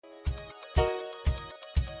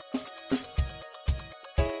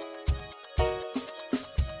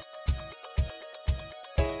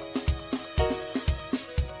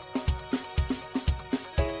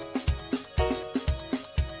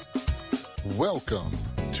Welcome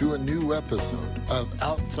to a new episode of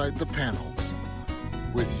Outside the Panels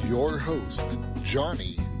with your host,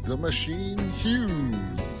 Johnny the Machine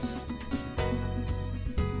Hughes.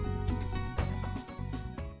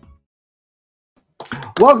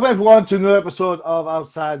 Welcome everyone to another episode of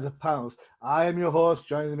Outside the Panels. I am your host,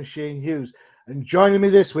 Johnny the Machine Hughes, and joining me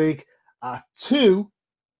this week are two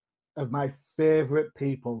of my favourite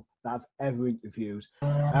people that I've ever interviewed.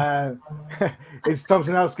 It's Tom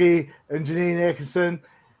Sinowski and Janine Atkinson.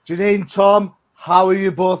 Janine, Tom, how are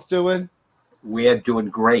you both doing? We're doing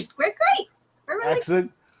great. We're great. We're really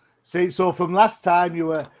excellent. See, so from last time you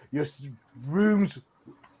were your rooms,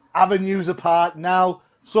 avenues apart. Now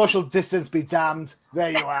social distance be damned.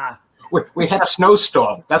 There you are. We had a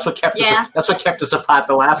snowstorm. That's what kept us. That's what kept us apart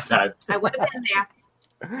the last time. I would have been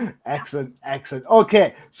there. Excellent.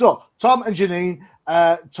 Okay, so Tom and Janine.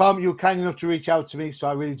 Tom, you were kind enough to reach out to me, so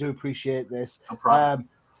I really do appreciate this. No problem.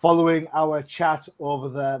 Following our chat over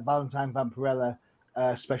the Valentine Vampirella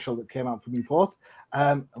special that came out from you both,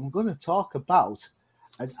 and we're going to talk about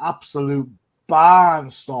an absolute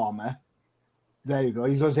barnstormer. There you go.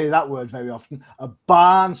 You don't say that word very often. A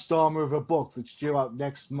barnstormer of a book that's due out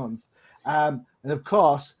next month. And of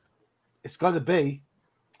course, it's got to be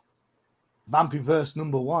Vampyverse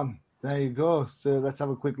 #1. There you go. So let's have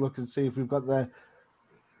a quick look and see if we've got the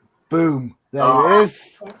boom. There it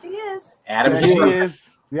is. There she is. Adam There Hughes. she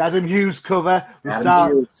is. The Adam Hughes cover.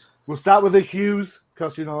 Hughes. We'll start with the Hughes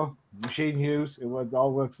because, you know, Machine Hughes. It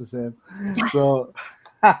all works the same. So,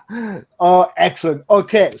 oh, excellent.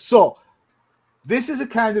 Okay, so this is a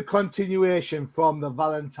kind of continuation from the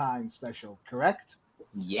Valentine special, correct?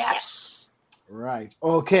 Yes. Right.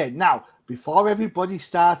 Okay. Now, before everybody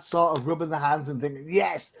starts sort of rubbing their hands and thinking,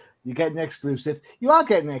 yes, you're getting exclusive, you are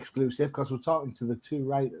getting exclusive because we're talking to the two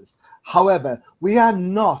writers. However, we are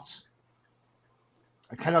not,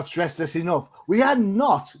 I cannot stress this enough, we are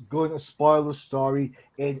not going to spoil the story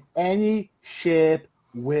in any shape,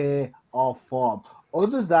 way, or form,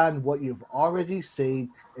 other than what you've already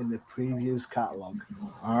seen in the previews catalogue.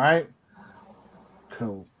 All right?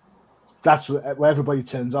 Cool. That's where everybody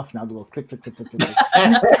turns off now. They go click, click, click, click, click.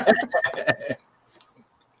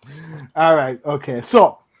 All right. Okay.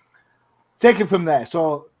 So, take it from there.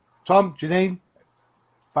 So, Tom, Janine,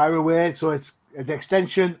 fire away. So, it's an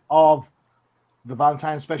extension of the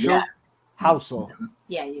Valentine special. Yeah. How so?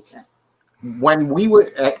 Yeah, you can. When we were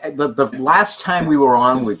the last time we were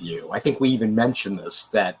on with you, I think we even mentioned this,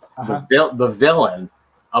 that the villain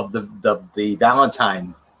of the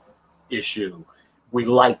Valentine issue we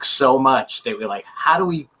like so much that we're like, how do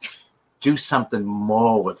we do something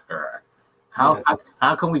more with her? How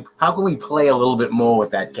can we play a little bit more with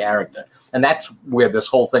that character? And that's where this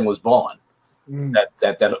whole thing was born.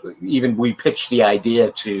 That even we pitched the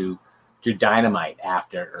idea to Dynamite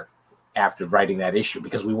after writing that issue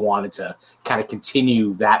because we wanted to kind of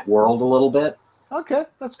continue that world a little bit. Okay,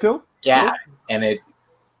 that's cool. Yeah, cool. And it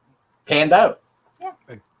panned out. Yeah,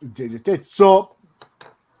 it did. So,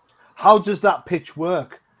 how does that pitch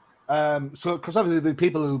work? So, because obviously there'll be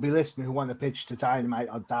people who will be listening who want to pitch to Dynamite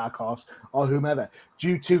or Dark Horse or whomever. Do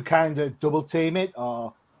you two kind of double team it,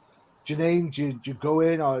 or Janine, do you go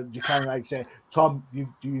in, or do you kind of like say, Tom, you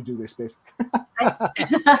do this bit?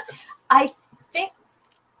 I think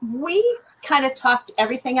we kind of talked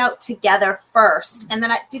everything out together first, and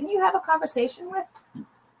then didn't you have a conversation with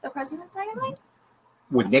the president of Dynamite?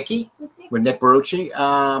 With Nikki? With Nick Barucci?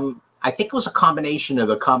 I think it was a combination of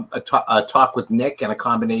a talk with Nick and a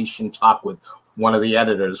combination talk with one of the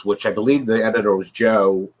editors, which I believe the editor was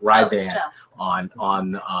Joe Ryban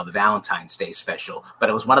on the Valentine's Day special. But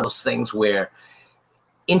it was one of those things where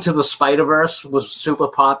Into the Spider-Verse was super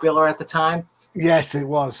popular at the time. Yes, it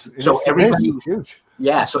was. So everybody was huge.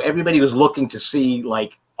 Yeah, so everybody was looking to see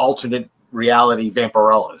like alternate reality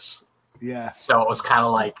Vampirellas. Yeah. So it was kind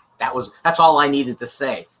of like that's all I needed to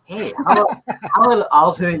say. Hey, how about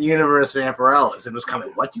alternate universe Vampirellas? It was kind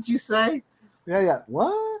of, what did you say? Yeah.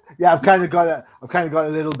 What? Yeah, I've kind of got a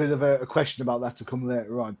little bit of a question about that to come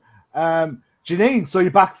later on. Janine, so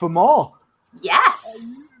you're back for more?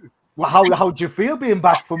 Yes. Well, how do you feel being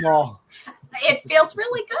back for more? It feels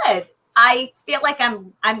really good. I feel like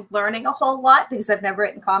I'm learning a whole lot because I've never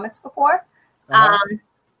written comics before.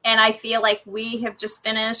 And I feel like we have just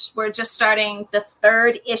finished. We're just starting the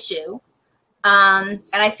 3rd issue. And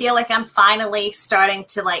I feel like I'm finally starting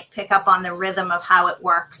to like pick up on the rhythm of how it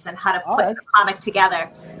works and how to put the comic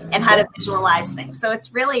together and how to visualize things. So it's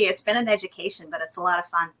been an education, but it's a lot of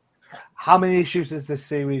fun. How many issues is this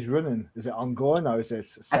series running? Is it ongoing or is it?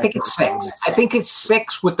 I think it's 6. I think it's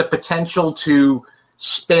 6 with the potential to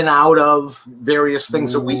spin out of various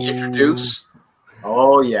things that we introduce.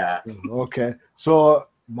 Oh yeah. Okay. So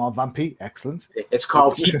more Vampy, excellent. It's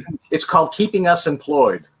called keeping us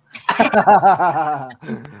employed. I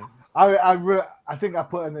think I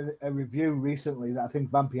put in a review recently that I think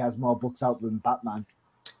Vampy has more books out than Batman.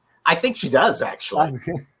 I think she does, actually.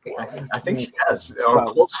 I think she does, or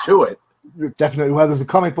close to it. Definitely. Well, there's a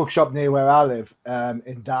comic book shop near where I live,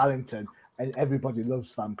 in Darlington, and everybody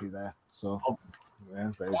loves Vampy there. So,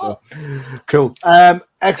 yeah, there you go. Cool.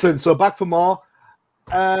 Excellent. So back for more.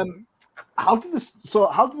 How did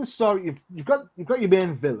the story? You've got your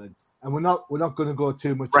main villain, and we're not going to go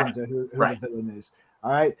too much into who the villain is.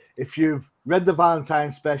 All right. If you've read the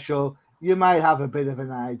Valentine special, you might have a bit of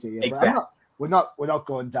an idea. Exactly. But we're not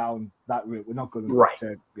going down that route. We're not going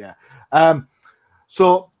to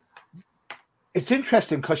So it's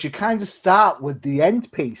interesting because you kind of start with the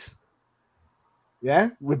end piece,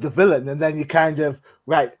 with the villain, and then you kind of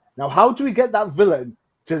now. How do we get that villain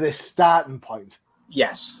to this starting point?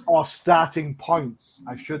 Yes, or starting points,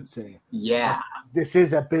 I should say. Yeah, this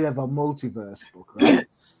is a bit of a multiverse book, right?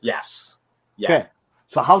 Yes. Okay.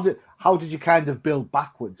 So how did you kind of build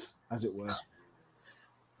backwards, as it were?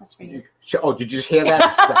 That's for you. Oh, did you just hear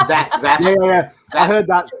that? That's yeah. I heard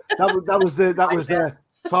that. That was the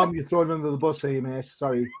Tom. You're thrown under the bus here, mate.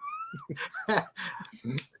 Sorry. I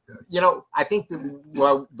think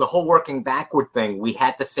the whole working backward thing, we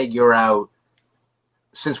had to figure out,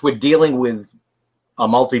 since we're dealing with a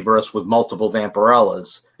multiverse with multiple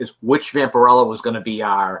Vampirellas, is which Vampirella was going to be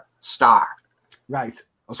our star. Right.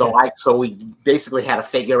 Okay. So we basically had to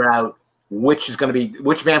figure out which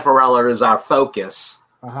Vampirella is our focus.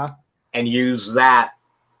 And use that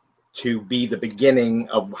to be the beginning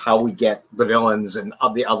of how we get the villains and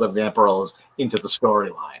the other Vampirellas into the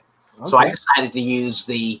storyline. Okay. So I decided to use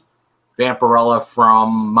the Vampirella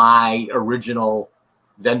from my original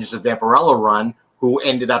Vengeance of Vampirella run, who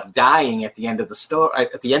ended up dying at the end of the story.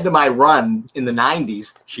 At the end of my run in the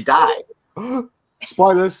 90s, she died.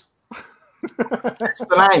 Spoilers. It's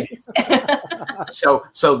the 90s. So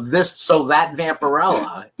that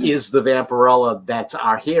Vampirella is the Vampirella that's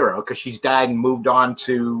our hero, because she's died and moved on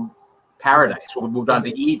to paradise. We moved on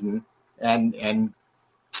to Eden, and and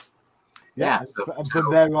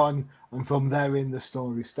from there in the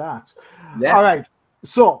story starts. Yeah. All right.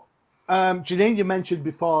 So, Janine, you mentioned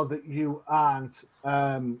before that you aren't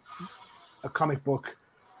a comic book.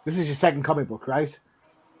 This is your second comic book, right?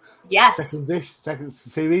 Yes. Second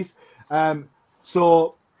series.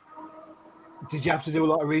 So did you have to do a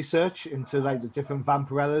lot of research into the different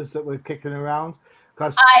Vampirellas that were kicking around?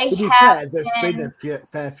 Because to be fair, there's been a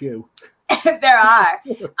fair few. There are.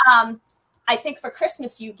 I think for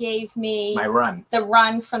Christmas you gave me the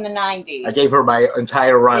run from the 90s. I gave her my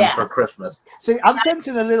entire run for Christmas. See, I'm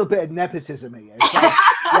sensing a little bit of nepotism here.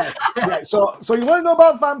 So you want to know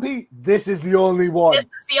about Vampy? This is the only one. This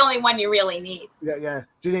is the only one you really need. Yeah.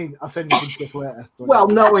 Janine, I'll send you some stuff later. Well,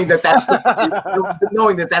 knowing that that's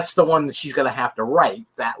the one that she's going to have to write,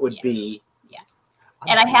 that would be. Yeah.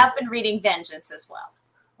 And I have been reading Vengeance as well.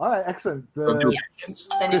 All right, excellent. The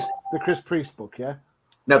Chris Priest book, yeah?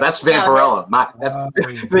 No, that's Vampirella.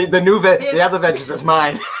 The new the other Vengeance is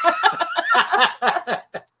mine.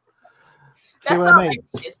 See what I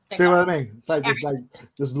mean? It's like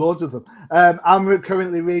there's loads of them. I'm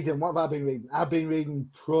currently reading. What have I been reading? I've been reading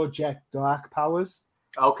Project Dark Powers.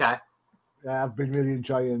 Okay. I've been really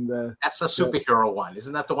enjoying That's the superhero one,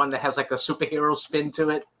 isn't that the one that has like a superhero spin to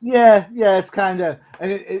it? Yeah. It's kind of,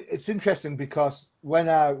 and it's interesting because when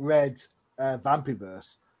I read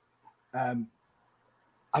Vampyverse,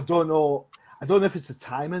 I don't know if it's a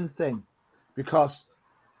timing thing, because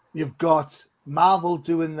you've got Marvel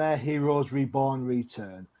doing their Heroes Reborn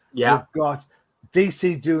return. Yeah. You've got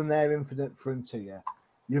DC doing their Infinite Frontier.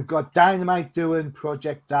 You've got Dynamite doing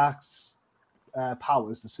Project Dark's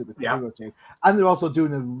Powers, the superhero team. And they're also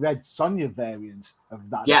doing a Red Sonja variant of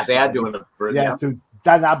that. Yeah, they are doing it.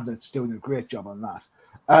 Dan Abnett's doing a great job on that.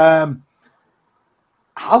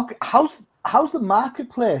 How's the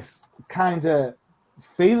marketplace kind of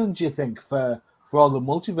feeling, do you think, for all the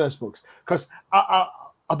multiverse books? Because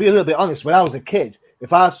I'll be a little bit honest. When I was a kid,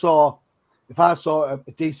 if I saw a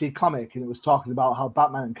DC comic and it was talking about how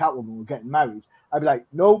Batman and Catwoman were getting married, I'd be like,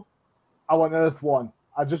 nope, I want Earth 1.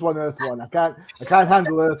 I just want Earth 1. I can't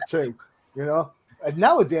handle Earth 2. And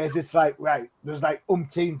nowadays it's like, right, there's like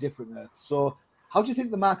umpteen different Earths. So how do you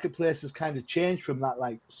think the marketplace has kind of changed from that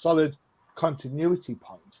solid continuity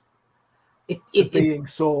point it being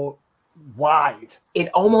so wide? It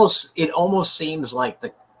almost seems like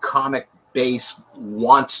the comic base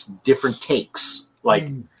wants different takes.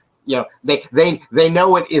 They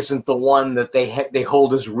know it isn't the one that they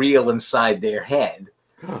hold as real inside their head.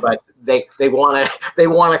 but they want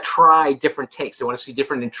to try different takes. They want to see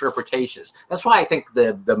different interpretations. That's why I think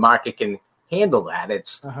the market can handle that.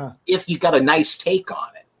 It's if you got a nice take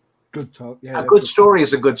on it. Good talk. Yeah, a good story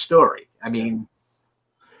is a good story. I mean,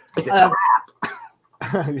 if it's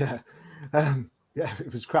crap. Yeah. Yeah,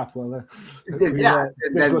 if it's crap, well, then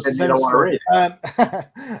they don't want to read it.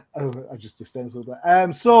 I just distanced a little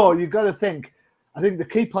bit. So you've got to think. I think the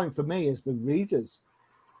key point for me is the readers,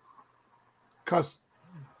 because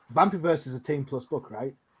Vampyverse is a Teen Plus book,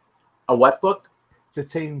 right? A what book? It's a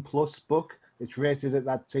Teen Plus book. It's rated at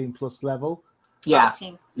that Teen Plus level. Yeah.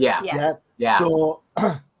 Yeah. So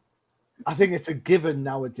I think it's a given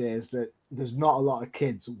nowadays that there's not a lot of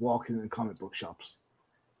kids walking in comic book shops.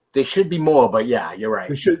 There should be more, but yeah, you're right.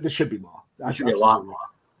 There should be more. There should be a lot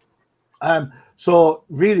more. So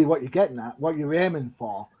really what you're getting at, what you're aiming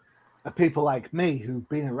for, are people like me who've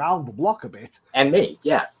been around the block a bit. And me,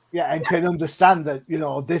 yeah. Yeah, and can understand that,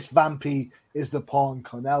 this Vampy is the Paul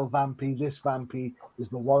Cornell Vampy, this Vampy is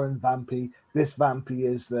the Warren Vampy, this Vampy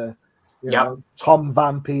is the Tom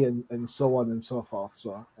Vampy, and so on and so forth.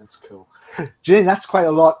 So that's cool. Jane, that's quite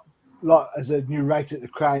a lot as a new writer to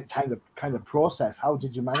kind of process. How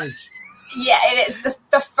did you manage? Yeah, it is.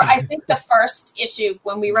 I think the first issue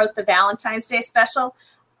when we wrote the Valentine's Day special,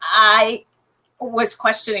 I was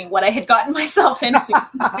questioning what I had gotten myself into.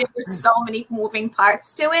 There were so many moving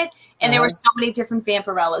parts to it, and there were so many different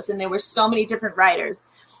Vampirellas, and there were so many different writers.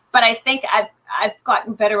 But I think I've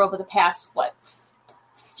gotten better over the past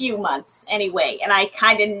few months anyway, and I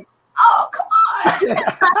kind of come on.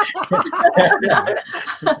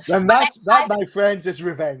 And that, my friends, is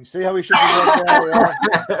revenge. See how we should be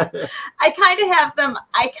there? I kind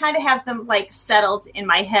of have them like settled in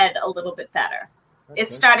my head a little bit better.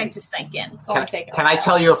 It's starting to sink in. Can I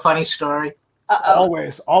tell you a funny story?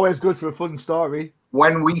 Always good for a fun story.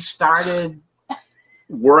 When we started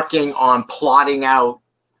working on plotting out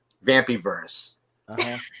Vampyverse,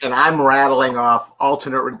 and I'm rattling off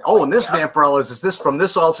alternate. And this Vampirella is this from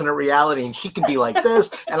this alternate reality, and she can be like this,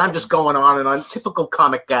 and I'm just going on and on, typical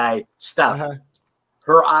comic guy stuff.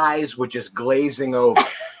 Her eyes were just glazing over.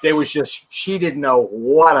 There was she didn't know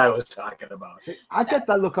what I was talking about. I get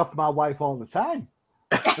that look off my wife all the time.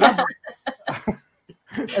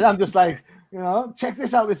 And I'm just like, check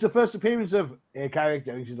this out. It's the first appearance of a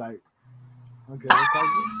character. And she's like, okay.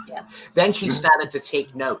 Yeah. Then she started to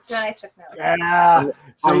take notes. Then I took notes. Yeah.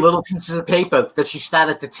 On little pieces of paper that she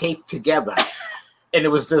started to tape together. And it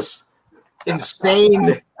was this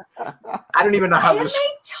insane. I don't even know how this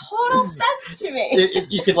made total sense to me.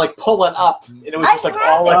 You could pull it up, and it was just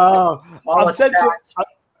all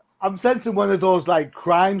I'm sensing one of those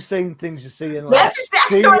crime scene things you see in That's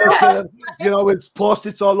exactly what it was. With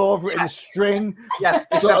Post-its all over it in a string. Yes,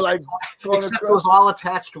 except it was all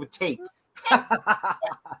attached with tape.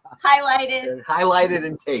 Highlighted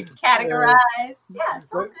and taped. Categorized. Yeah.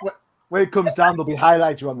 It's all good. When it comes down, there'll be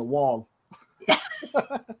highlighter on the wall.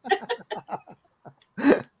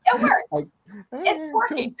 It worked. It's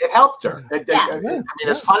working. It helped her. I mean,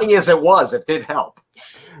 as funny as it was, it did help.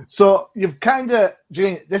 So you've kind of,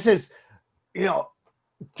 Jane, this is,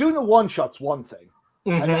 doing the one-shot's one thing.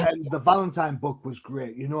 And the Valentine book was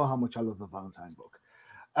great. You know how much I love the Valentine book.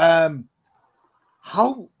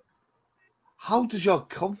 How does your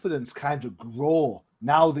confidence kind of grow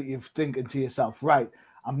now that you're thinking to yourself, right,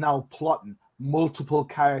 I'm now plotting multiple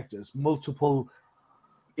characters, multiple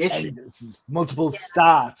issues, multiple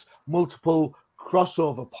starts, multiple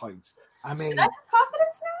crossover points. I mean, should I have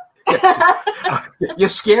confidence now? You're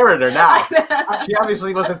scaring her now. She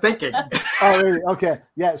obviously wasn't thinking. Oh, really? Okay.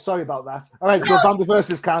 Yeah, sorry about that. All right, so Vampyverse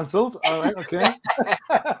is cancelled. All right, okay.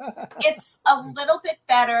 It's a little bit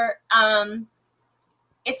better.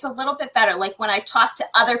 It's a little bit better. Like when I talk to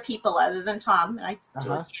other people other than Tom, and I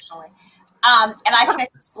do occasionally, and I can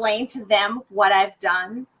explain to them what I've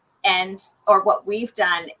done or what we've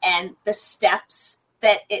done and the steps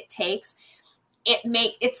that it takes.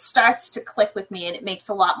 It starts to click with me, and it makes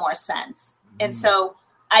a lot more sense. And so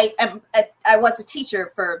I was a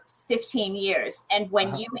teacher for 15 years, and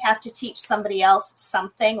when you have to teach somebody else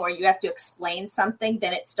something, or you have to explain something,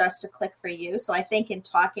 then it starts to click for you. So I think in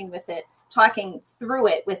talking through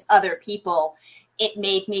it with other people, it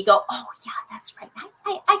made me go, oh yeah, that's right.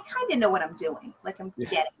 I kind of know what I'm doing. Like I'm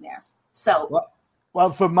getting there. So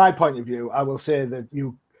well, from my point of view, I will say that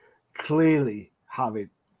you clearly have it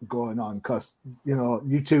going on, because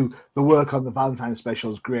you two, the work on the Valentine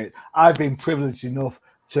special is great. I've been privileged enough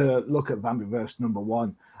to look at Vampyverse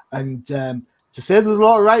 #1, and to say there's a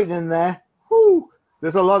lot of writing in there.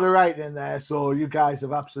 There's a lot of writing in there. So you guys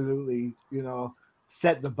have absolutely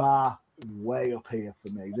set the bar way up here for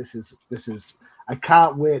me. This is I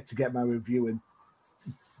can't wait to get my reviewing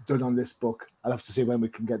done on this book. I'll have to see when we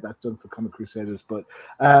can get that done for Comic Crusaders. But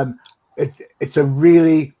it's a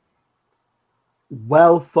really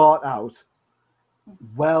well thought out,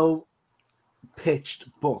 well pitched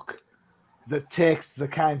book that takes the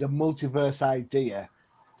kind of multiverse idea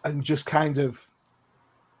and just kind of,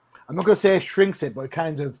 I'm not going to say shrinks it, but it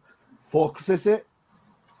kind of focuses it.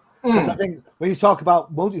 Because I think when you talk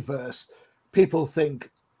about multiverse, people think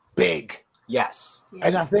big. Yes.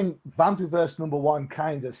 And I think Vampyverse #1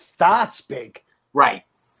 kind of starts big. Right.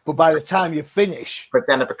 But by the time you finish... But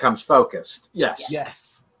then it becomes focused. Yes.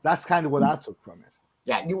 Yes. That's kind of what I took from it.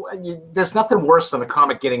 Yeah. There's nothing worse than a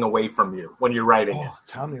comic getting away from you when you're writing it.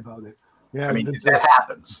 Tell me about it. Yeah, I mean, that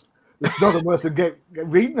happens. It's nothing worse than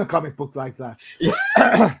reading a comic book like that.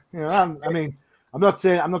 Yeah. I'm not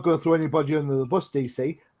saying I'm not going to throw anybody under the bus,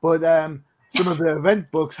 DC, but some of the event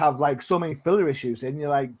books have like so many filler issues, and you're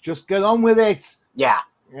like, just get on with it. Yeah.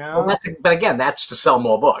 You know? Well, but again, that's to sell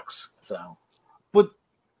more books. So. But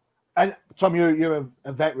and Tom, you're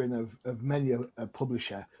a veteran of many a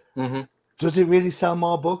publisher. Mm-hmm. Does it really sell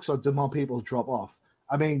more books, or do more people drop off?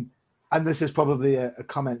 I mean, and this is probably a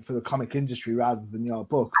comment for the comic industry rather than your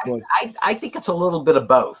book. But I think it's a little bit of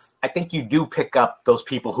both. I think you do pick up those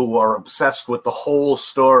people who are obsessed with the whole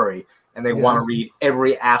story and they want to read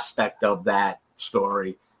every aspect of that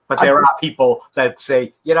story. But there are people that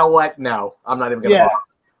say, you know what? No, I'm not even going to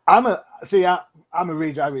bother. I'm a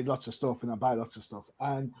reader. I read lots of stuff and I buy lots of stuff.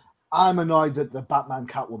 And I'm annoyed at the Batman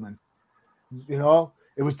Catwoman. You know,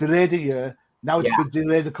 it was delayed a year. Now it's been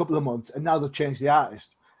delayed a couple of months, and now they've changed the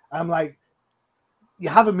artist. I'm like,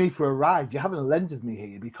 you're having me for a ride. You're having a lens of me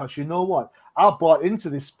here because you know what? I bought into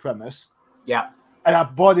this premise. Yeah. And I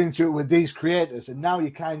bought into it with these creators, and now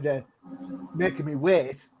you're kind of making me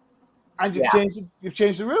wait. And you've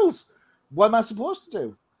changed the rules. What am I supposed to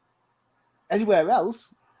do? Anywhere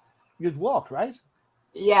else, you'd walk, right?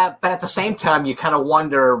 Yeah, but at the same time, you kind of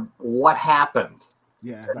wonder what happened.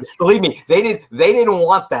 Yeah. Believe me, they didn't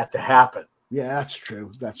want that to happen. Yeah, that's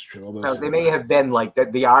true. That's true. So they may have been like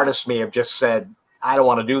that. The artist may have just said, "I don't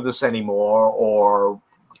want to do this anymore," or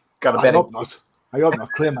got a better. I hope not.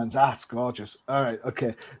 Clayman's art's gorgeous. All right,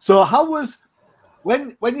 okay. So how was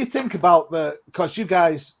when you think about because you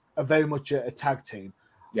guys are very much a tag team.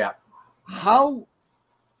 Yeah. How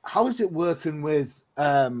is it working with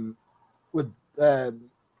the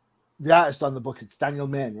artist on the book? It's Daniel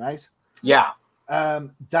Main, right? Yeah.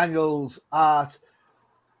 Daniel's art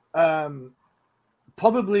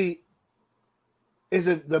probably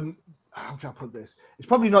isn't how can I put this? It's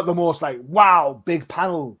probably not the most like wow big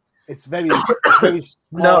panel. It's very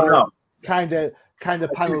small kind of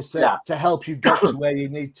panels to help you get to where you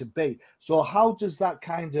need to be. So how does that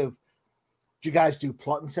do you guys do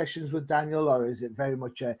plotting sessions with Daniel, or is it very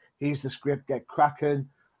much here's the script, get cracking?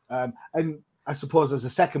 And I suppose as a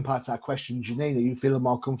second part to that question, Janine, are you feeling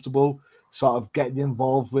more comfortable sort of getting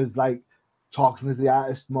involved with like talking with the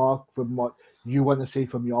artist more from what you want to see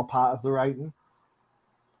from your part of the writing?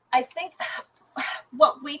 I think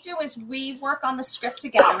what we do is we work on the script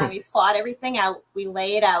together and we plot everything out. We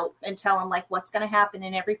lay it out and tell them like what's going to happen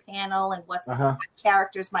in every panel and what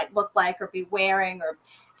characters might look like or be wearing or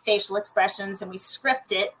facial expressions, and we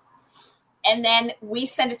script it. And then we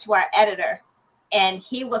send it to our editor and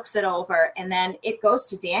he looks it over, and then it goes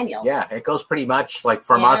to Daniel. Yeah, it goes pretty much like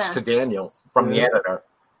from us to Daniel, from the editor.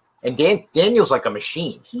 And Daniel's like a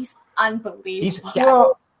machine. He's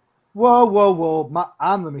unbelievable. Whoa.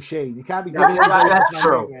 I'm the machine. You can't be giving that's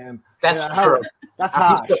true. That's true. That's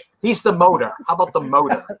harsh. He's the motor. How about the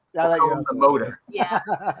motor? The motor. Yeah.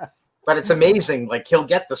 But it's amazing. Like he'll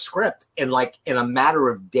get the script in a matter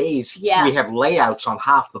of days. Yeah. We have layouts on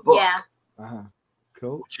half the book. Yeah.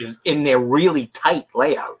 Cool. Which is in their really tight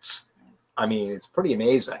layouts. I mean, it's pretty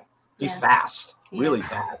amazing. He's fast. Really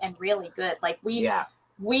fast. And really good. Like we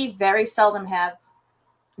very seldom have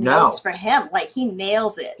notes for him. Like he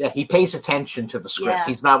nails it. Yeah, he pays attention to the script.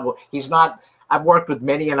 Yeah. He's not I've worked with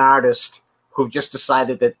many an artist who just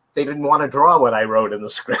decided that they didn't want to draw what I wrote in the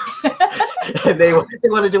script. And they want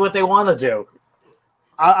to do what they want to do.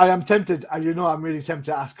 I am tempted, I'm really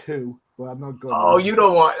tempted to ask who, but I'm not going. Oh, you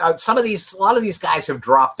don't want a lot of these guys have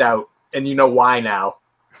dropped out, and you know why now.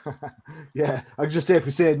 Yeah, I can just say if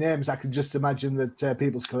we say names, I can just imagine that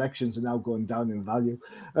people's collections are now going down in value.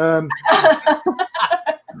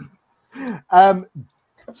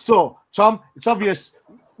 So, Tom, it's obvious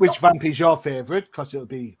which Vampy's your favourite because it'll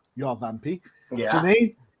be your Vampy. Yeah.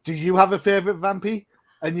 Janine, do you have a favourite Vampy?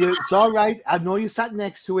 And it's all right. I know you sat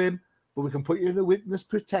next to him, but we can put you in a witness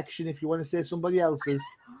protection if you want to say somebody else's.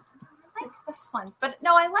 I like this one. But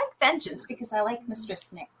no, I like Vengeance because I like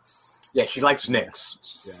Mistress Nyx. Yeah, she likes Nyx.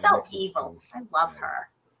 She's so evil. I love her.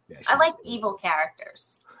 Yeah, I like evil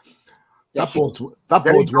characters. Yeah, that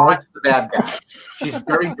very bodes drawn well. to the bad guys. She's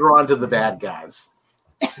very drawn to the bad guys.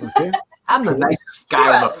 Okay. I'm the nicest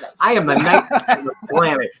guy. I am the nicest guy on the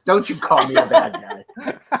planet. Don't you call me a bad guy.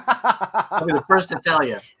 I'll be the first to tell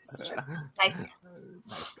you. It's true. Nice.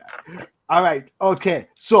 All right. Okay.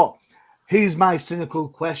 So here's my cynical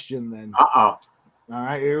question then. Uh-oh. All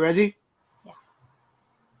right. Are you ready? Yeah.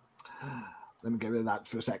 Let me get rid of that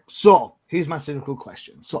for a sec. So here's my cynical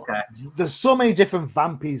question. So there's so many different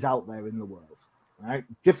vampies out there in the world, right?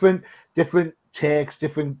 Different takes,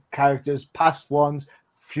 different characters, past ones,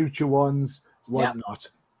 future ones, whatnot.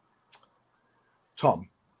 Tom,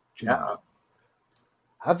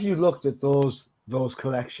 have you looked at those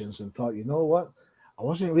collections and thought, you know what? I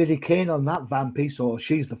wasn't really keen on that vampy, so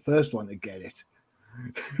she's the first one to get it.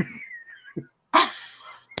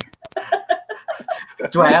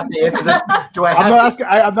 Do I have to answer this?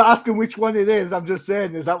 I'm not asking which one it is. I'm just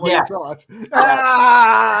saying, is that what you thought?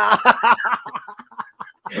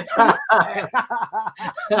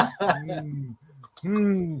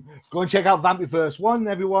 Go and check out Vampyverse 1,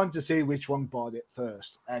 everyone, to see which one bought it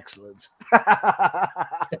first. Excellent.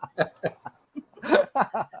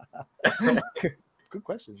 Good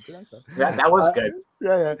question. Good answer. That was good.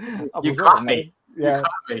 Yeah. You caught me. Yeah.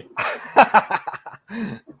 You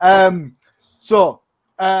caught me. So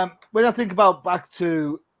when I think about back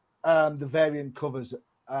to the variant covers,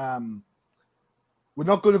 we're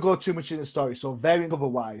not going to go too much in the story. So variant cover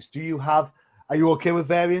wise, are you okay with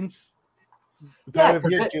variants? Yeah,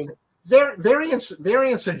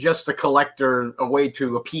 variants are just a way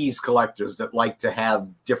to appease collectors that like to have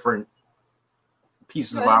different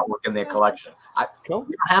pieces of artwork in their collection. Cool.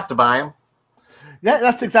 You don't have to buy them. Yeah,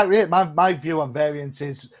 that's exactly it. My view on variants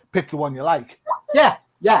is pick the one you like. Yeah,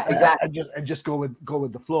 exactly. And just go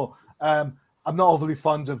with the flow. I'm not overly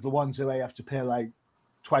fond of the ones where you have to pay like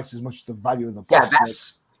twice as much the value of the box. Yeah,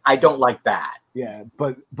 I don't like that. Yeah,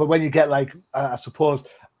 but when you get like I suppose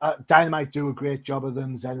Dynamite do a great job of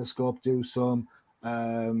them. Zenoscope do some.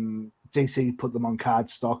 DC put them on card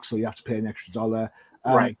stock, so you have to pay an extra $1.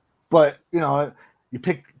 Right. But you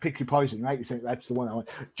pick your poison, right? You think that's the one I want.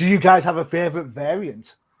 Do you guys have a favorite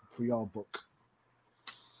variant for your book?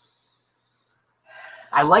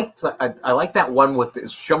 I like that one with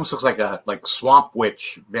she almost looks like a Swamp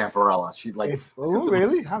Witch Vampirella. She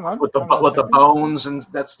really? Hang on. With the bones, and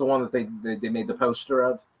that's the one that they made the poster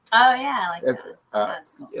of. Oh yeah, I like that.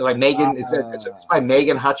 That's cool. Like Megan, it's by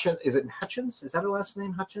Megan Hutchins. Is it Hutchins? Is that her last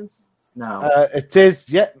name? Hutchins? No. It is.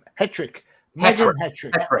 Yeah, Hetrick. Megan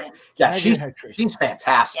Hetrick. Yeah, she's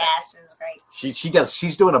fantastic. Yeah, she's great.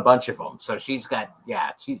 She's doing a bunch of them. So she's got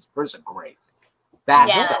hers are great.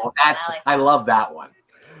 I love that one.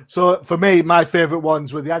 So for me, my favorite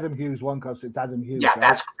ones were the Adam Hughes one because it's Adam Hughes. Yeah, right?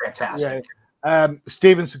 that's fantastic. Yeah.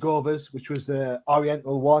 Steven Segovia's, which was the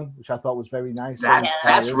Oriental one, which I thought was very nice.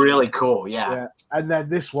 That's really cool. Yeah. And then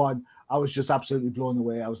this one, I was just absolutely blown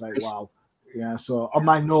away. I was like, wow. Yeah. So on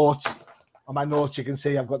my notes, you can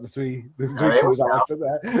see I've got the three covers I like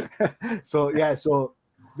there. So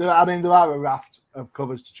there are a raft of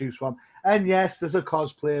covers to choose from, and yes, there's a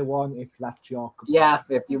cosplay one if that's your. Yeah,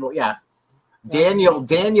 Daniel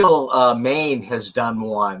Main has done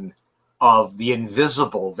one of the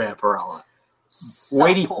Invisible Vampirella. So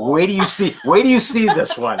wait do you see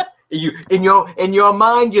this one? You in your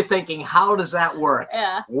mind you're thinking, how does that work?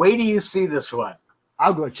 Yeah. Wait do you see this one?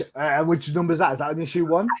 I'll go check. Which number is that? Is that an issue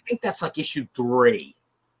 1? I think that's like issue 3.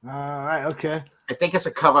 All right. Okay. I think it's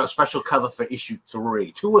a special cover for issue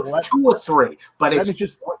 3, 2 or 3. But let me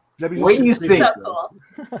just wait do you see it? Cool.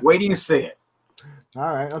 Wait do you see it?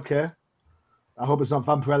 All right. Okay. I hope it's not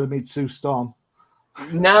Vampirella meets Sue Storm.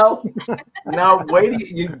 No. Wait,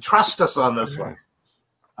 you trust us on this one.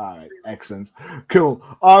 All right, excellent, cool.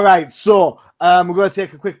 All right, so we're going to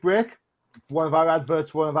take a quick break for one of our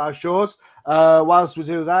adverts, one of our shows. Whilst we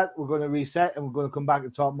do that, we're going to reset and we're going to come back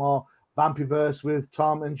and talk more Vampyverse with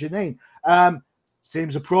Tom and Janine.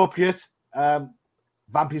 Seems appropriate.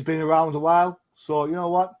 Vampy's been around a while, so you know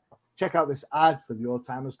what? Check out this ad for the Old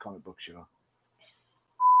Timers Comic Book Show.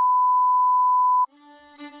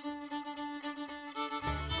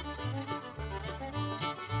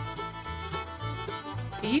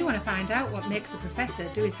 Do you want to find out what makes the professor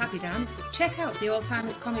do his happy dance? Check out the Old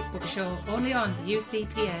Timers Comic Book Show, only on the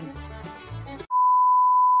UCPN.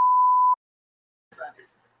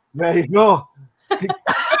 There you go.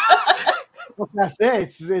 What can I say?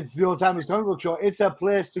 It's the Old Timers Comic Book Show. It's a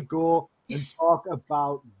place to go and talk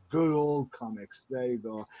about good old comics. There you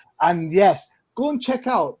go. And yes, go and check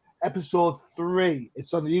out episode 3.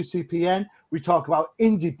 It's on the UCPN. We talk about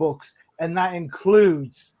indie books, and that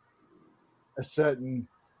includes a certain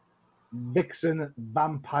vixen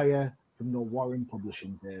vampire from the Warren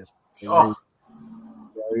Publishing days. Oh.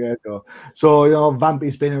 There you go. So,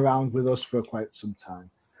 Vampy's been around with us for quite some time.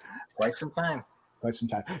 Quite some time.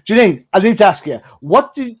 Janine, I need to ask you,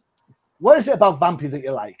 what is it about Vampy that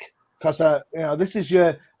you like? Because this is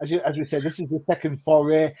as we said, this is the second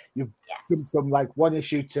foray. You've come from like one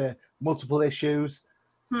issue to multiple issues.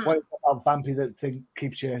 What is it about Vampy that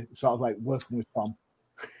keeps you sort of like working with Tom?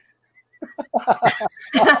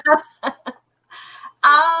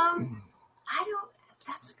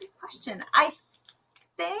 That's a good question. I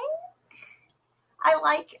think I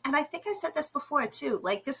like, and I think I said this before too,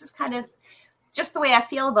 like this is kind of just the way I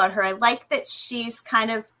feel about her. I like that she's kind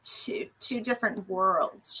of two different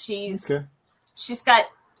worlds. She's got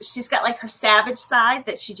like her savage side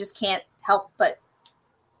that she just can't help but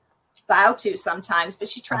bow to sometimes, but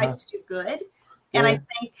she tries to do good. And I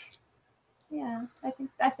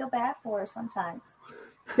think I feel bad for her sometimes.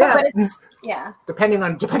 Yeah, but it's depending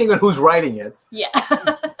on who's writing it. Yeah.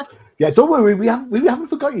 Yeah, don't worry, we haven't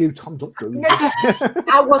forgot you, Tom Duckgoose.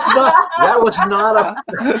 That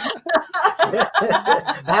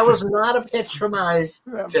was not a pitch for my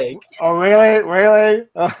take. Oh, really?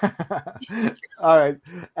 All right,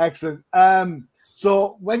 excellent.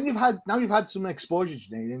 So when you've had some exposure,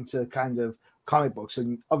 Janine, into kind of comic books,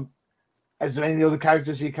 and is there any other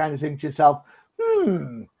characters you kind of think to yourself,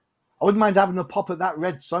 I wouldn't mind having a pop at that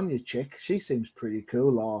Red Sonja chick. She seems pretty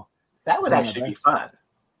cool. Or that would actually be fun. That'd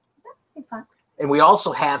be fun. And we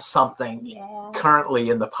also have something currently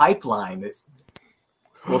in the pipeline that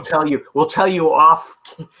we'll tell you off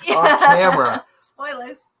camera.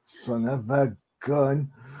 Spoilers. Son of a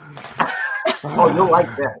gun. Oh, you'll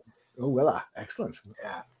like this. Oh, well, excellent.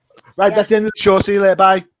 Yeah. Right, that's the end of the show. See you later.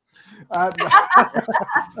 Bye.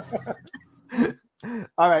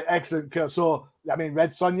 All right, excellent. Cool. So, I mean,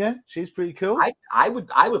 Red Sonja, she's pretty cool. I would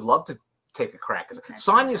love to take a crack.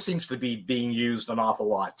 Sonja seems to be being used an awful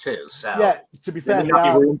lot too. So yeah, to be fair,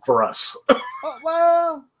 not be room for us.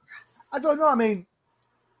 Well, I don't know. I mean,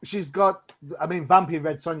 Vampy and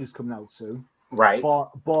Red Sonja's coming out soon, right?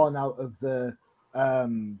 Born out of the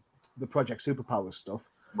Project Superpower stuff,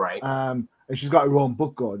 right? And she's got her own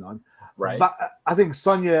book going on, right? But I think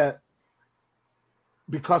Sonja,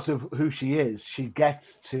 because of who she is, she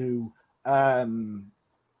gets to.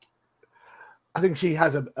 I think she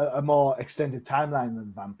has a more extended timeline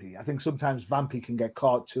than Vampy. I think sometimes Vampy can get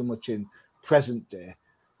caught too much in present day,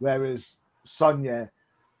 whereas Sonja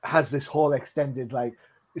has this whole extended, like,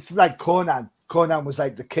 it's like Conan. Conan was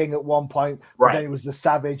like the king at one point, right? Then he was the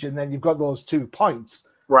savage, and then you've got those 2 points,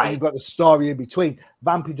 right? And you've got the story in between.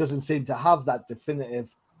 Vampy doesn't seem to have that definitive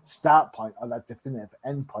start point or that definitive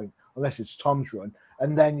end point, unless it's Tom's run,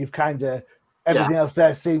 and then you've kind of everything else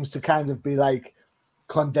there seems to kind of be like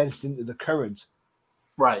condensed into the current.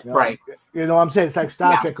 Right, you know what I'm saying? It's like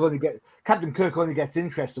Star Trek Captain Kirk only gets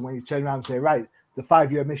interesting when you turn around and say, right, the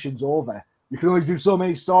 5-year mission's over. You can only do so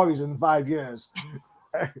many stories in 5 years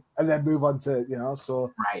and then move on to,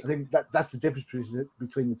 so I think that's the difference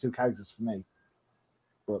between the two characters for me.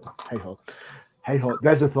 But hey ho,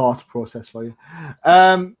 there's a thought process for you.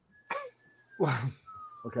 What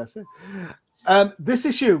can I say? This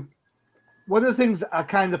issue, one of the things I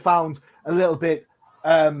kind of found a little bit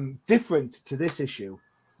different to this issue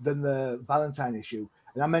than the Valentine issue,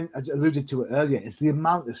 and I alluded to it earlier, is the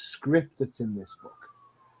amount of script that's in this book.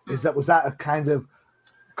 Was that a kind of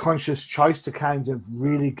conscious choice to kind of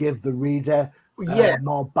really give the reader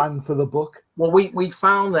more bang for the buck? Well, we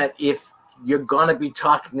found that if you're going to be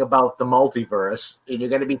talking about the multiverse and you're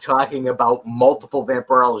going to be talking about multiple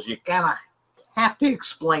Vampirelas, you kind of have to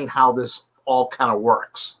explain how this all kind of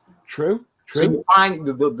works. True. So you find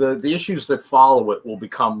the issues that follow it will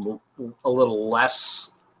become a little less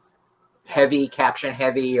heavy, caption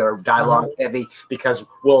heavy, or dialogue heavy, because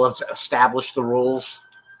we'll have established the rules.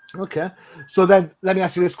 Okay. So then let me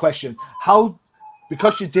ask you this question.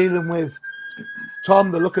 Because you're dealing with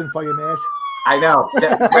Tom, they're looking for you, mate. I know.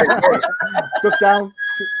 Duck down.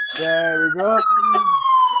 There we go.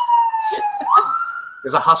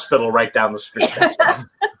 There's a hospital right down the street.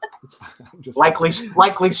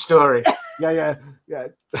 Likely story. Yeah.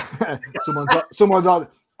 Someone's on.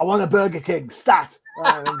 I want a Burger King. Stat.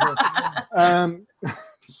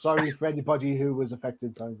 Sorry for anybody who was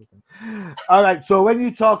affected by everything. All right. So when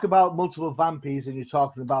you talk about multiple vampies and you're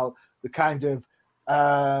talking about the kind of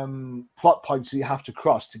plot points that you have to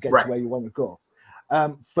cross to get to where you want to go,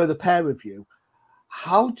 for the pair of you,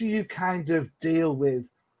 how do you kind of deal with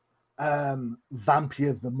Vampy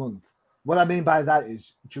of the Month? what I mean by that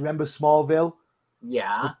is, do you remember Smallville?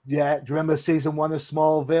 Yeah. Yeah. Do you remember season 1 of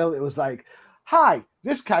Smallville? It was like, hi,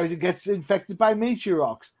 this character gets infected by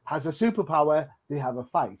meteorox, has a superpower, they have a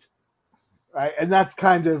fight. Right? And that's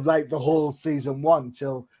kind of like the whole season 1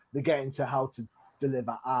 till they get into how to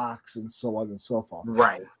deliver arcs and so on and so forth.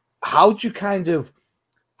 Right. How do you kind of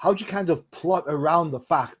plot around the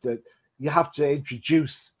fact that you have to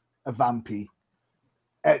introduce a vampy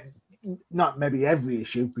at not maybe every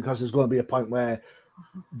issue, because there's going to be a point where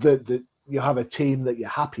the you have a team that you're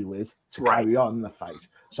happy with to carry on the fight.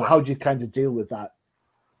 So how do you kind of deal with that?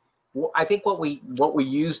 Well, I think what we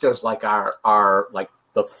used as like our like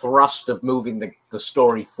the thrust of moving the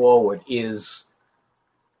story forward is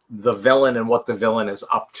the villain and what the villain is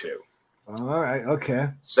up to. All right, okay.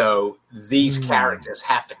 So these characters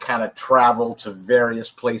have to kind of travel to various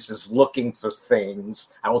places looking for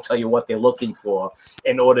things. I will tell you what they're looking for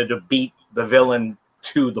in order to beat the villain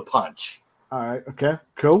to the punch. All right, okay,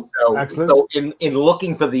 cool. So, excellent. So in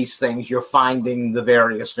looking for these things, you're finding the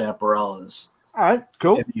various Vampirellas. All right,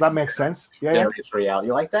 cool. That makes sense. Yeah, various reality.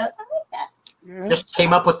 You like that? I like that. Yeah. Just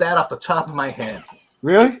came up with that off the top of my head.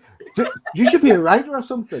 Really? You should be a writer or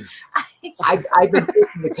something. I've been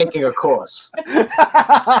thinking of taking a course. Hey,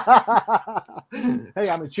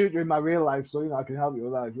 I'm a tutor in my real life, so I can help you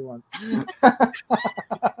with that if you want.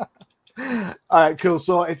 All right, cool.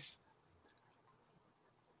 So is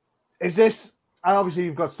this, and obviously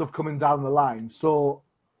you've got stuff coming down the line. So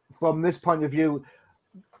from this point of view,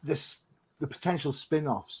 the potential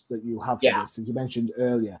spin-offs that you have for this, as you mentioned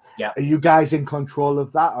earlier, are you guys in control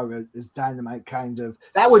of that, or is Dynamite kind of...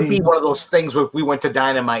 That would be one of those things where if we went to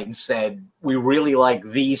Dynamite and said, we really like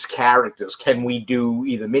these characters, can we do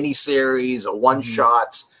either miniseries or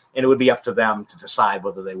one-shots? And it would be up to them to decide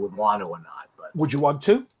whether they would want to or not. But would you want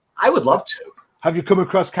to? I would love to. Have you come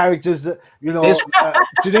across characters that,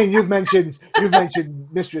 Janine, you've mentioned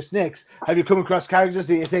Mistress Nyx. Have you come across characters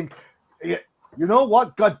that you think... You know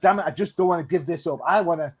what? God damn it! I just don't want to give this up. I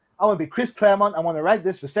want to be Chris Claremont. I want to write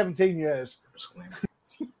this for 17 years.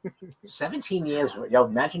 17 years. Yo,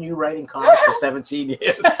 imagine you writing comics for 17 years.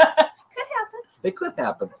 Could happen. It could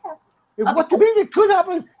happen. What do you mean? It could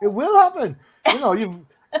happen. It will happen.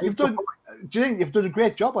 You've done, Janine, you've done a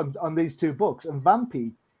great job on these 2 books. And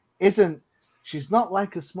Vampy she's not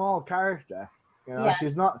like a small character.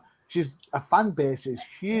 She's not. She's a fan base is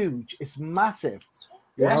huge. It's massive.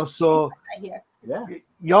 So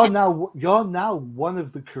you're now one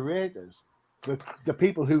of the creators, the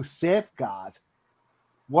people who safeguard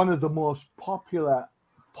one of the most popular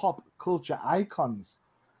pop culture icons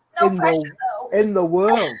in the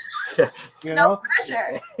world. No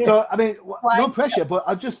pressure. So I mean, no pressure, but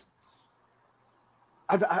I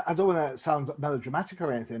don't want to sound melodramatic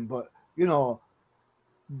or anything, but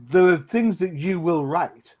there are things that you will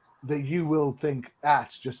write that you will think,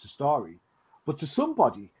 it's just a story. But to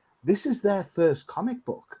somebody, this is their first comic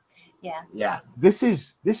book. Yeah. This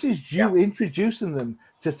is you introducing them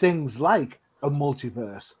to things like a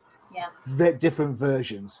multiverse. Different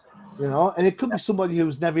versions, and it could be somebody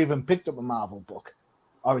who's never even picked up a Marvel book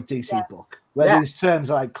or a DC book, where these terms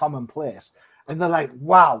are like commonplace, and they're like,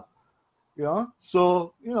 wow,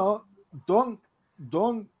 So don't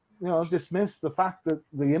dismiss the fact that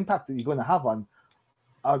the impact that you're going to have on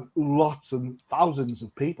lots and thousands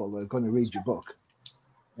of people that are going to read your book,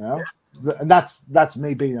 and that's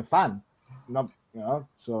me being a fan,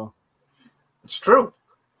 so it's true.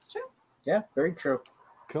 It's true. Yeah, very true.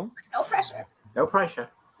 Cool. No pressure. No pressure.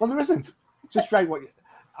 Well, there isn't. Just write what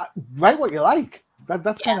you like.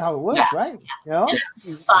 That's kind of how it works, right?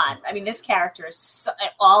 It's fun. I mean, this character is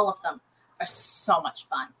all of them are so much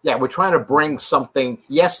fun. Yeah, we're trying to bring something.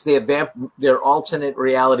 Yes, they're alternate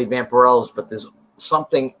reality Vampirellas, but there's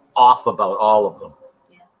something off about all of them.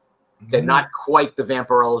 They're not quite the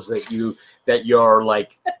Vampirellas that you're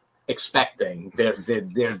like expecting.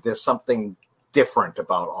 There's something different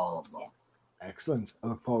about all of them. Excellent. I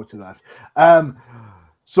look forward to that.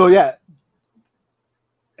 So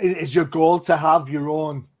is your goal to have your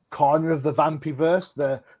own corner of the Vampyverse,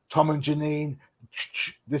 the Tom and Janine?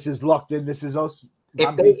 This is locked in. This is us.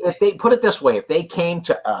 If they put it this way, if they came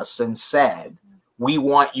to us and said, we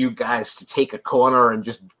want you guys to take a corner and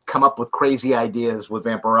just come up with crazy ideas with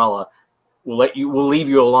Vampirella, we'll leave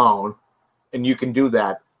you alone, and you can do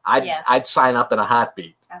that. I'd sign up in a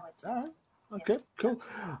heartbeat. I would too. All right. Okay, cool.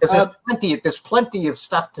 There's plenty of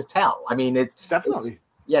stuff to tell. I mean, it's definitely.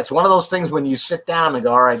 It's one of those things when you sit down and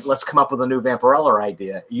go, all right, let's come up with a new Vampirella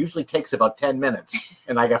idea. It usually takes about 10 minutes,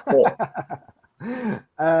 and I got 4. What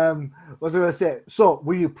was I going to say? So,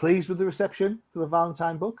 were you pleased with the reception for the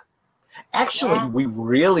Valentine book? Actually, we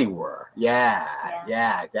really were. Yeah.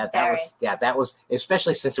 That was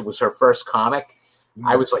especially since it was her first comic.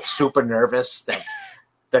 I was like super nervous that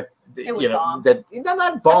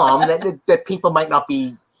not bomb that people might not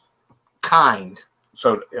be kind,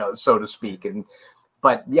 so to speak,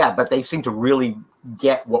 but they seemed to really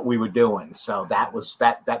get what we were doing. So that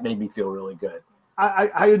made me feel really good.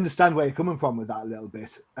 I understand where you're coming from with that a little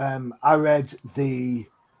bit. I read the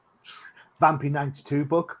Vampy 92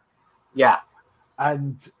 book. Yeah.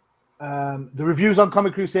 And the reviews on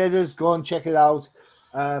Comic Crusaders, go and check it out.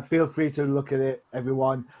 Feel free to look at it,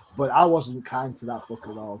 everyone. But I wasn't kind to that book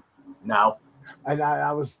at all. No. And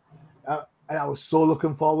I was so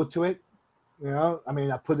looking forward to it. You know, I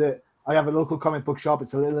mean, I have a local comic book shop.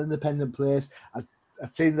 It's a little independent place. I've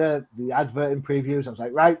seen the advert and previews. I was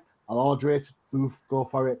like, right, I'll order it. Boof, go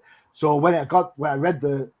for it. So when I read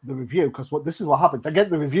the review, because this is what happens. I get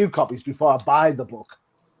the review copies before I buy the book.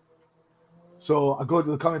 So I go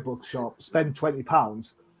to the comic book shop, spend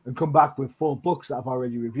 £20, and come back with 4 books that I've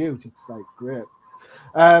already reviewed. It's like great.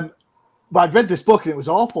 But I'd read this book and it was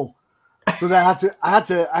awful. So then I had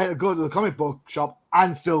to go to the comic book shop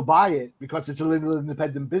and still buy it because it's a little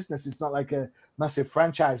independent business. It's not like a massive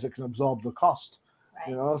franchise that can absorb the cost.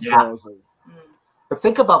 Right. You know. Yeah. So I was like, but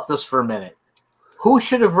think about this for a minute. Who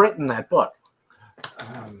should have written that book?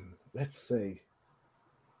 Let's see.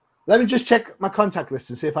 Let me just check my contact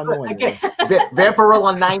list and see if I know anyone.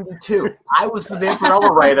 Vampirella 92. I was the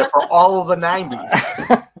Vampirella writer for all of the 90s.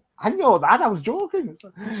 I know that. I was joking.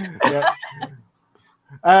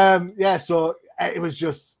 Yeah. So it was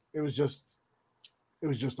just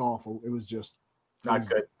awful. It was just not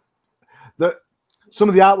good. Some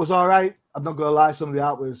of the art was all right. I'm not gonna lie. Some of the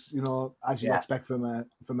art was, as you'd expect from a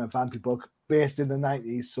Vampy book based in the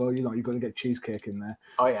 90s. So you're going to get cheesecake in there.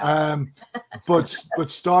 Oh yeah. But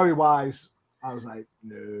story wise, I was like,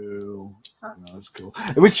 no, it's cool.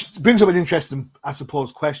 Which brings up an interesting, I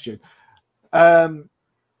suppose, question. Vampy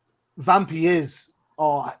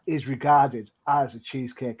is regarded as a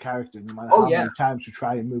cheesecake character, no matter how many times we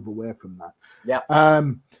try and move away from that. Yeah.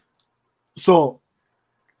 So,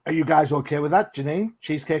 are you guys okay with that, Janine?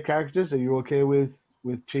 Cheesecake characters? Are you okay with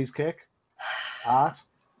cheesecake art?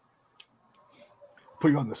 Put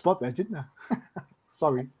you on the spot there, didn't I?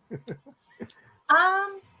 Sorry.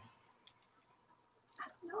 I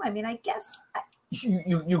don't know. I mean, I guess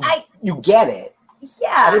you get it.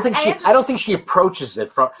 Yeah. I don't think she approaches it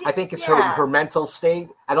from. I think it's her mental state.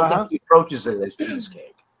 I don't think she approaches it as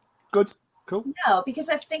cheesecake. Good. Cool. No, because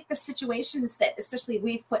I think the situations that, especially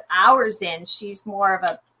we've put ours in, she's more of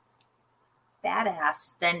a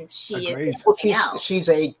badass than she is. Well, she's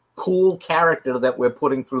a cool character that we're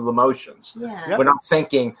putting through the motions. Yeah. We're not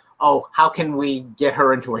thinking, oh, how can we get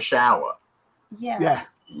her into a shower? Yeah.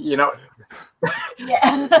 Yeah.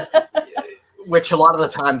 Which a lot of the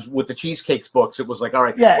times with the cheesecakes books, it was like, all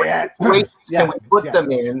right, can we put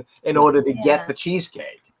them in order to get the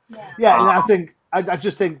cheesecake? Yeah, and I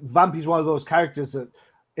just think Vampy's one of those characters that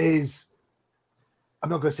is, I'm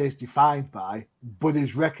not going to say it's defined by, but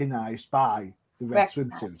is recognized by the red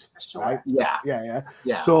swimsuit. Sure. Right?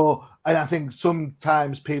 Yeah. So, and I think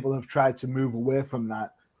sometimes people have tried to move away from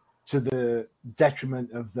that to the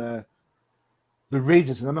detriment of the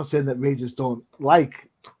readers. And I'm not saying that readers don't like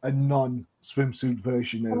a non-swimsuit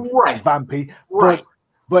version of Vampy. Right.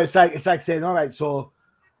 But it's like saying, all right, so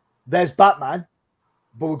there's Batman,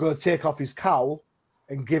 but we're going to take off his cowl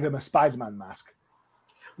and give him a Spider-Man mask.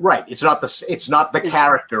 Right. It's not the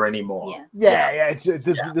character anymore. Yeah.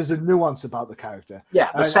 There's a nuance about the character.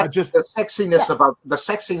 Yeah. The sexiness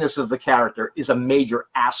of the character is a major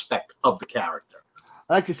aspect of the character.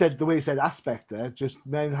 Like you said, the way you said aspect there, just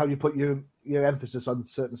knowing how you put your emphasis on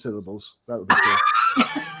certain syllables. That would be cool.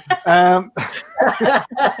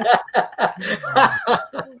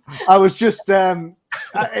 I was just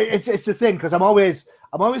it's a thing because I'm always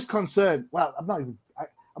concerned. Well, I'm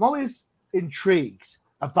always intrigued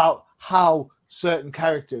about how certain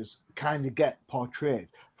characters kind of get portrayed.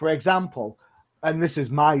 For example, and this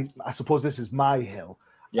is my hill.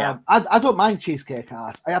 Yeah. I don't mind cheesecake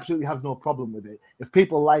art. I absolutely have no problem with it. If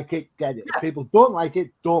people like it, get it. If people don't like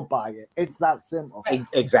it, don't buy it. It's that simple.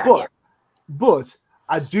 Exactly. But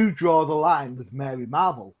I do draw the line with Mary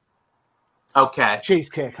Marvel. Okay.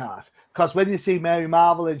 Cheesecake art. Because when you see Mary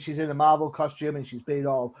Marvel and she's in a Marvel costume and she's being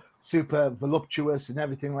all super voluptuous and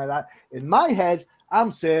everything like that, in my head,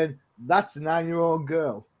 I'm saying that's a 9-year-old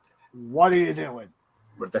girl. What are you doing?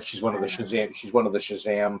 But that she's one of the Shazam. She's one of the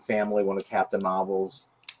Shazam family, one of Captain Marvel's.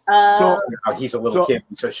 He's a little kid.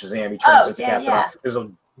 He says Shazam. He turns into Captain Marvel. There's a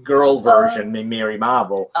girl version named Mary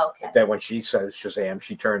Marvel. Okay. That when she says Shazam,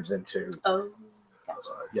 she turns into.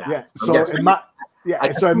 Yeah. So in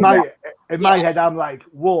my head, I'm like,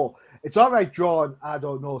 whoa, it's all right drawing, I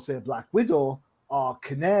don't know, say Black Widow or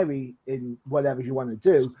Canary in whatever you want to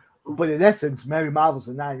do, but in essence, Mary Marvel's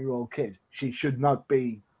a 9-year-old kid. She should not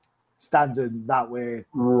be standing that way,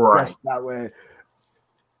 dressed that way.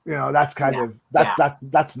 You know, that's kind of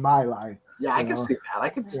that's my line. Yeah, I can see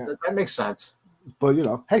that. That makes sense. But you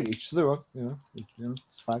know, hey, each their own. You know,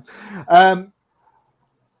 it's fine.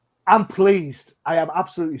 I'm pleased. I am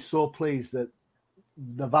absolutely so pleased that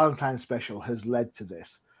the Valentine's special has led to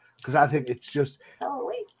this, because I think it's just. So are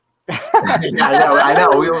we. I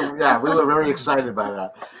know. We were very excited by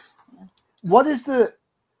that.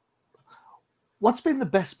 What's been the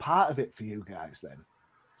best part of it for you guys then?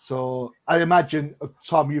 So I imagine,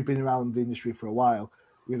 Tom, you've been around the industry for a while,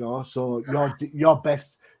 you know, so your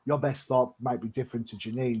best thought might be different to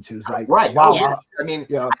Janine's, who's like, right. Wow. Yeah. I mean,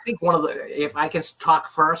 I think if I can talk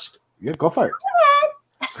first. Yeah, go for it.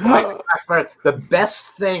 The best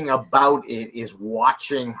thing about it is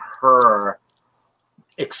watching her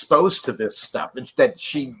exposed to this stuff that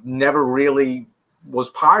she never really was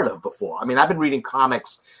part of before. I mean, I've been reading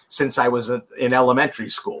comics since I was in elementary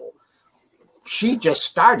school. She just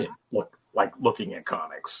started looking at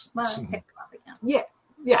comics. Well,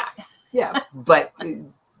 yeah. But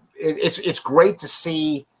it's great to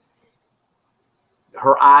see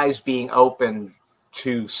her eyes being open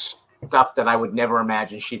to stuff that I would never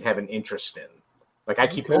imagine she'd have an interest in. Like, I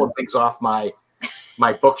keep pulling things off my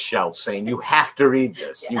bookshelf saying, you have to read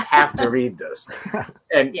this. You have to read this.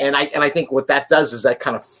 And I think what that does is that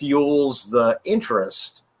kind of fuels the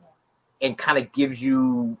interest and kind of gives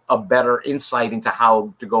you a better insight into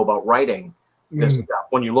how to go about writing this stuff.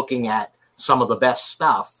 When you're looking at some of the best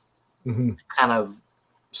stuff, it kind of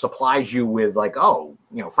supplies you with like, oh,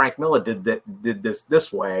 you know, Frank Miller did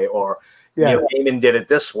this way, or Neil Gaiman did it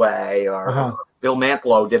this way, or Bill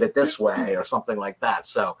Mantlo did it this way, or something like that.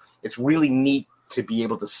 So it's really neat to be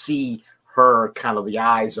able to see her kind of the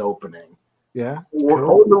eyes opening. Yeah. The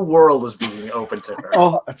whole new world is being open to her.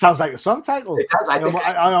 Oh, it sounds like a song title. It does.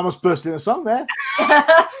 I almost burst in a song there.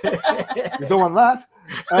 You don't want that.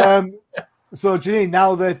 So, Janine,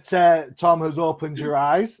 now that Tom has opened your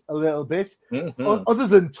eyes a little bit, other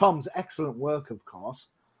than Tom's excellent work, of course.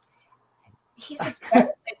 He's a very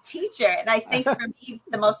good teacher. And I think for me,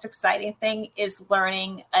 the most exciting thing is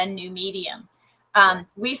learning a new medium.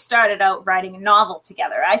 We started out writing a novel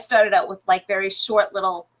together. I started out with like very short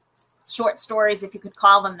stories, if you could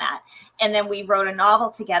call them that. And then we wrote a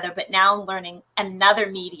novel together, but now I'm learning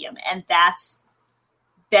another medium. And that's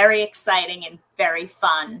very exciting and very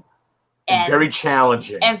fun. And very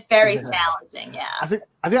challenging. And very challenging, yeah. I think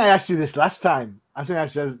I asked you this last time. I think I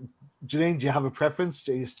said, Janine, do you have a preference?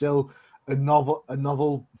 Are you still a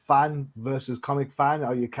novel fan versus comic fan? Or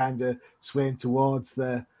are you kind of swaying towards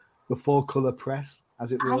the full color press,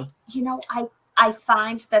 as it were? I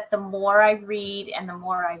find that the more I read and the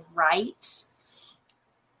more I write,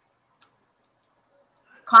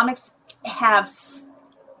 comics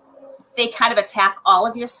they kind of attack all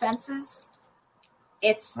of your senses.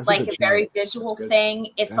 It's like a very visual thing.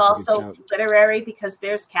 It's also literary because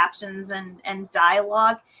there's captions and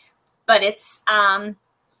dialogue, but it's, I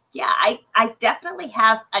definitely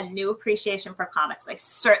have a new appreciation for comics. I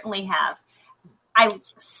certainly have. I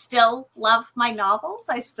still love my novels.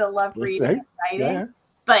 I still love reading and writing,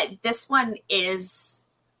 but this one is,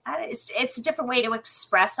 it's a different way to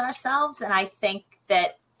express ourselves. And I think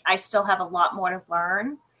that I still have a lot more to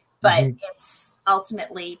learn, but it's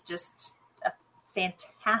ultimately just a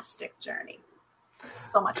fantastic journey.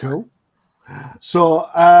 So much cool. fun. So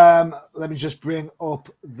let me just bring up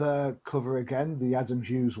the cover again, the Adam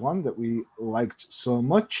Hughes one that we liked so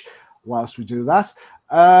much. Whilst we do that,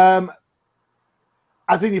 I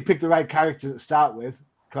think you picked the right character to start with,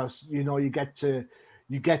 because you get to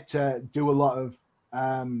do a lot of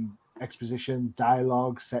exposition,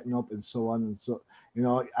 dialogue, setting up, and so on, and so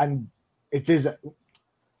and it is.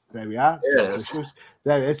 There we are.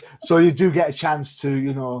 There it is. So you do get a chance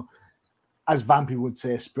to, as Vampy would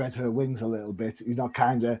say, spread her wings a little bit. You're not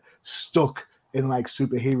kind of stuck in like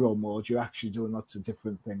superhero mode. You're actually doing lots of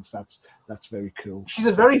different things. That's very cool. She's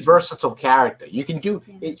a very versatile character. You can do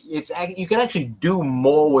you can actually do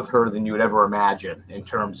more with her than you would ever imagine in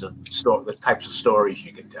terms of the types of stories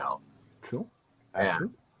you can tell. Cool.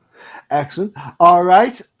 Excellent. All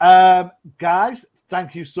right, guys,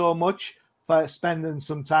 thank you so much for spending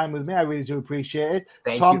some time with me. I really do appreciate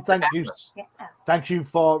it. Tom, thank you. Thank you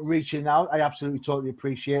for reaching out. I absolutely totally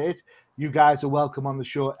appreciate it. You guys are welcome on the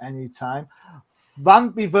show anytime.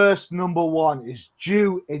 Vampyverse #1 is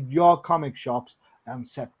due in your comic shops on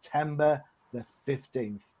September the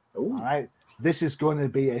 15th. Ooh. All right. This is going to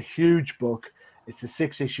be a huge book. It's a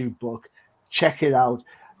 6-issue book. Check it out.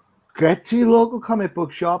 Get to your local comic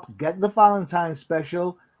book shop. Get the Valentine's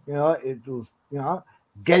special. You know,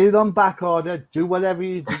 get it on back order. Do whatever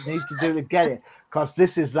you need to do to get it, because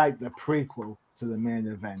this is like the prequel to the main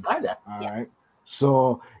event. All right.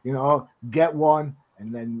 So, get one,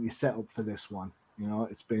 and then you set up for this one.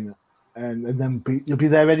 It's been, and then you'll be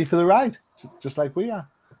there ready for the ride, just like we are.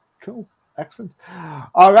 Cool. Excellent.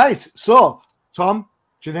 All right. So, Tom,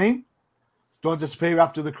 Janine, don't disappear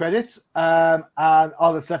after the credits. And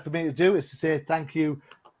all that's left for me to do is to say thank you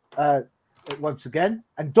once again.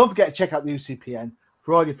 And don't forget to check out the UCPN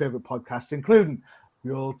for all your favorite podcasts, including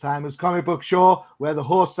the Old Timers Comic Book Show, where the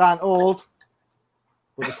hosts aren't old,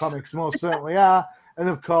 but the comics most certainly are. And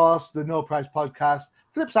of course, the No Price Podcast,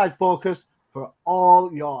 Flipside Focus, for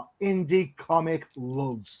all your indie comic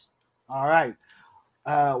loves. All right.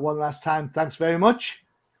 One last time, thanks very much,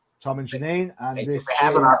 Tom and Janine. And Thank you for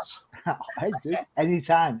having us. Hey, dude,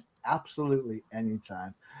 anytime. Absolutely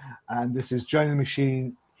anytime. And this is Johnny the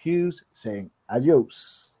Machine Hughes saying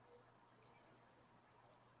adios.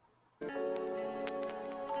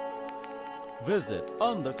 Visit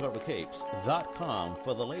undercovercapes.com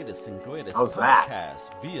for the latest and greatest How's that? podcasts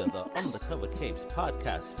via the Undercover Capes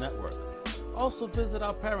Podcast Network. Also visit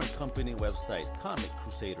our parent company website,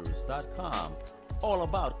 comiccrusaders.com, all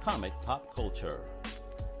about comic pop culture.